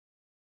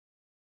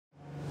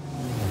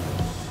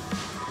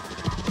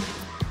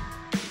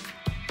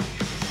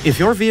If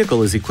your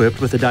vehicle is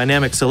equipped with a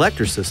dynamic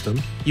selector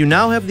system, you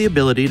now have the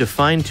ability to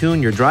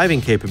fine-tune your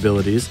driving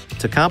capabilities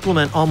to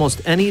complement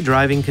almost any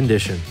driving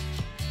condition.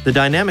 The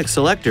dynamic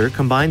selector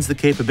combines the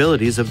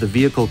capabilities of the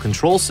vehicle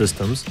control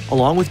systems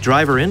along with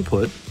driver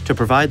input to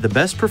provide the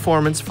best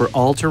performance for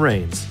all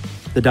terrains.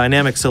 The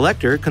dynamic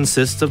selector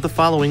consists of the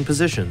following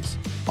positions.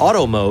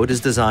 Auto mode is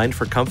designed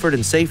for comfort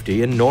and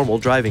safety in normal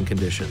driving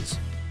conditions.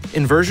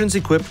 In versions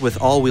equipped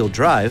with all-wheel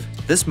drive,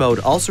 this mode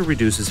also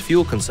reduces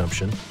fuel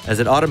consumption as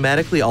it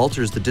automatically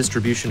alters the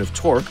distribution of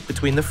torque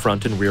between the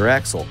front and rear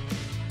axle.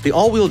 The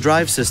all-wheel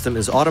drive system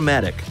is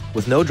automatic,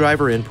 with no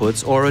driver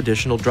inputs or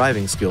additional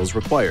driving skills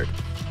required.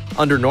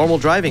 Under normal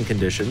driving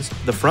conditions,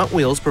 the front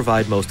wheels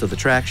provide most of the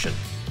traction.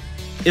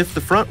 If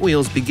the front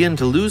wheels begin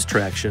to lose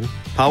traction,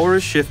 power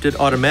is shifted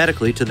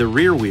automatically to the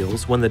rear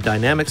wheels when the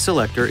dynamic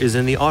selector is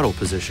in the auto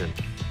position.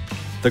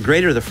 The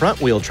greater the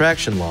front wheel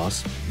traction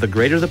loss, the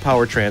greater the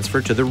power transfer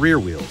to the rear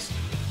wheels.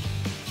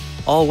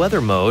 All-weather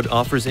mode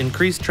offers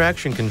increased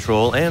traction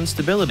control and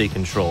stability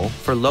control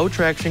for low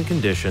traction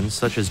conditions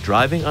such as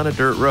driving on a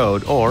dirt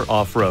road or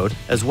off-road,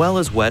 as well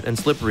as wet and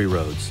slippery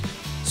roads.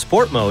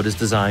 Sport mode is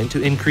designed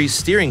to increase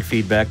steering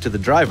feedback to the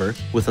driver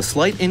with a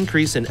slight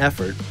increase in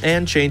effort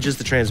and changes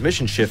the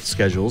transmission shift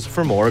schedules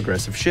for more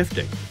aggressive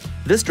shifting.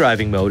 This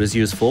driving mode is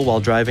useful while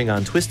driving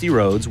on twisty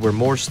roads where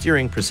more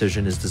steering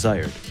precision is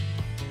desired.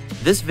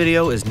 This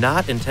video is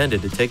not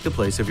intended to take the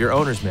place of your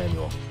owner's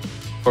manual.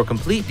 For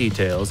complete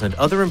details and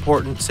other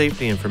important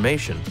safety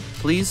information,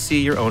 please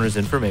see your owner's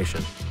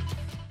information.